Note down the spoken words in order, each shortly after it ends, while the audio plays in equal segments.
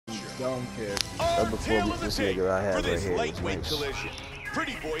don't care. Right before this nigga I have for right this here was lightweight nice. collision.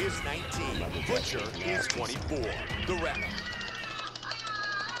 Pretty Boy is 19. Butcher is 24. The ref.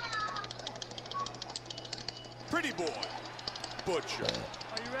 Pretty Boy. Butcher.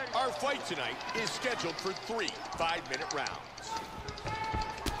 Our fight tonight is scheduled for 3 5-minute rounds.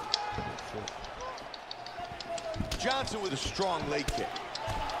 Johnson with a strong leg kick.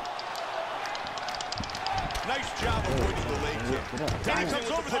 Nice job avoiding the leg kick. Then he comes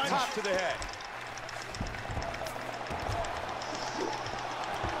over the top to the head.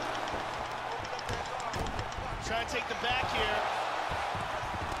 Trying to take the back here.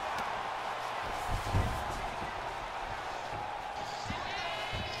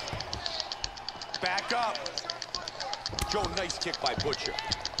 Back up. Joe, nice kick by Butcher.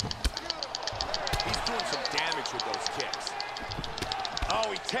 He's doing some damage with those kicks.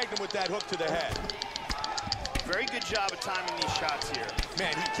 Oh, he tagged him with that hook to the head. Very good job of timing these shots here.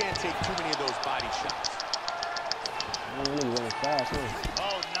 Man, he can't take too many of those body shots.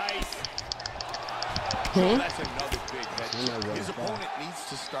 Oh, nice. Oh, that's another big head shot. His opponent needs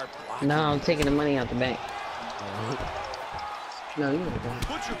to start blocking. No, I'm taking the money out the bank. No, you know that.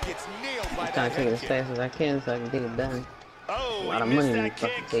 Butcher gets nailed by I'm trying that to take it head as kick. fast as I can so I can get it done. Oh, A lot of he missed money in that these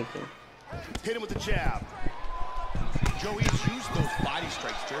fucking kick. taking. Hit him with the jab. Joey's used those body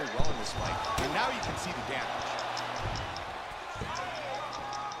strikes very well in this fight. And now you can see the damage.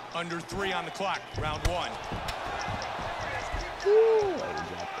 Under 3 on the clock, round 1.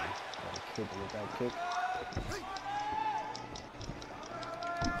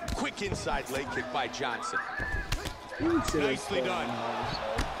 Quick inside leg kick by Johnson. Nicely done.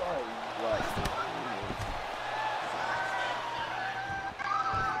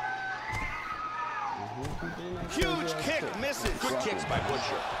 Huge kick misses. Good kicks by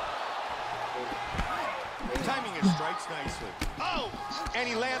Butcher. Timing his strikes nicely. Oh! And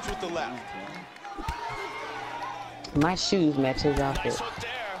he lands with the left. My shoes match his outfit. Nice hook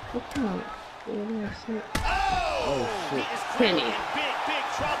there. What kind of shit? Oh! shit. He is Penny. clearly in big, big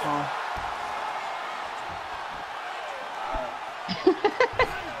trouble.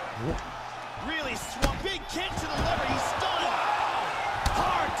 Really swung. Big kick to the liver. He's stunned.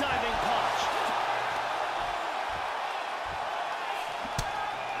 Hard diving punch.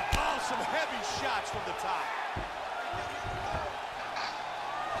 Oh, some heavy shots from the top.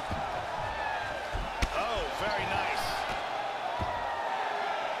 Oh, very nice.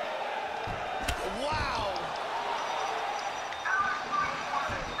 Wow.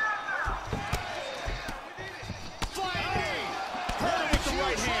 Flying. Hurt him with the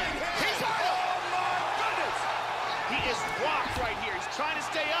right hand. He's hurt. Oh, my goodness. He is rocked right here. He's trying to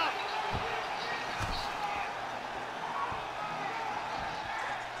stay up.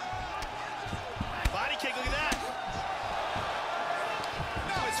 Body kick, look at that.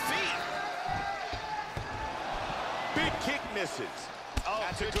 Now his feet. Big kick misses. Oh,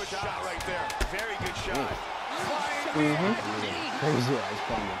 That's a good shot right there. Very good shot. Crazy ass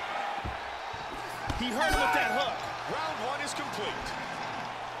coming. He hurt him with that hook. Round 1 is complete.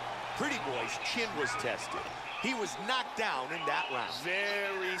 Pretty Boy's chin was tested. He was knocked down in that round.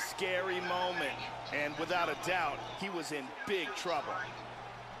 Very scary moment. And without a doubt, he was in big trouble.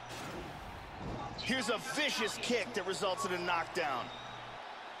 Here's a vicious kick that results in a knockdown.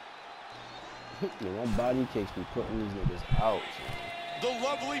 Man, that body kicks be putting these niggas out. The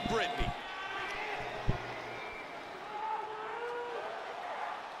lovely Brittany.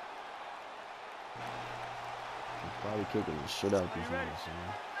 Body kicking the shit out these niggas,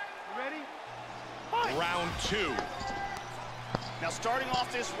 man. Round 2. Now, starting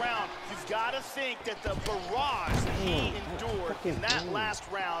off this round, you've got to think that the barrage that he endured in that last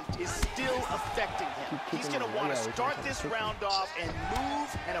round is still affecting him. He's going to want to start this round off and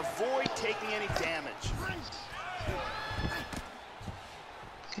move and avoid taking any damage.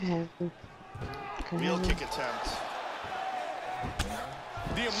 Real kick attempt.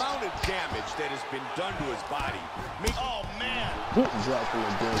 The amount of damage that has been done to his body makes... Oh, man. Dropping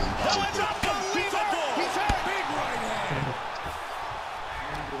the damn No, body it's kick. unbelievable. He's hurt. Big right hand.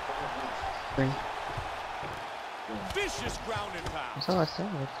 Vicious ground and pound. That's all I said.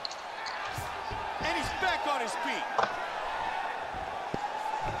 And he's back on his feet.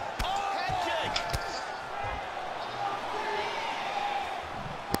 Oh, head kick.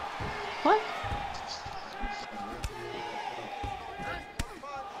 What?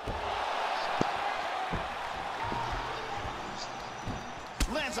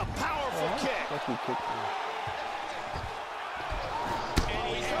 Lands a powerful kick. Fuck you, kick me.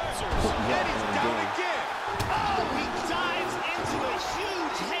 And he hurts her. And he's down again. Oh, he dives into a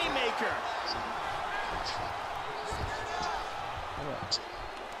huge haymaker.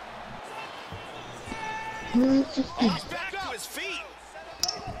 He's back to his feet.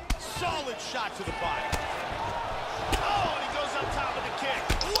 Solid shot to the body. Oh, and he goes on top of the kick.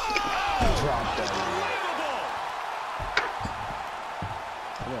 Whoa! Drop that. Unbelievable.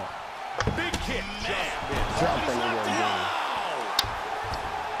 Yeah. Big kick, man. Drop that nigga again.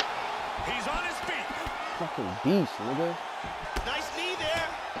 He's on his feet. Fucking beast, nigga. Nice knee there.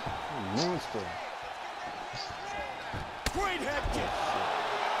 Monster. Great head kick.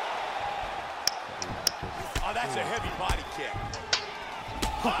 Oh, that's a heavy body kick.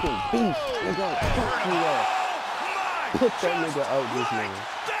 Fucking beast, nigga. Fuck you up. Put that nigga out this nigga.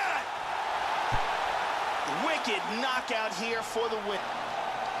 Wicked knockout here for the win.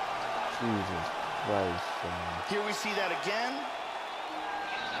 Jesus Christ. Here we see that again.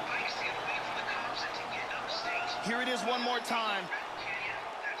 Here it is one more time.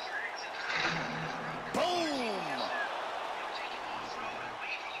 Boom!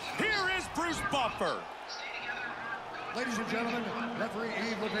 Here is Bruce Buffer. Ladies and gentlemen, referee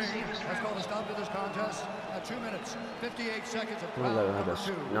Yves Lavigne has called a stop to this contest at 2 minutes, 58 seconds of round number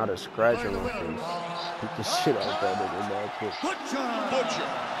 2. Not a scratch on my face. Beat the shit out of that nigga, man. Quick. Butcher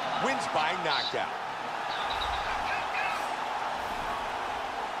wins by knockout.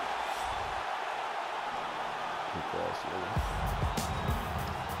 Quick ass, nigga.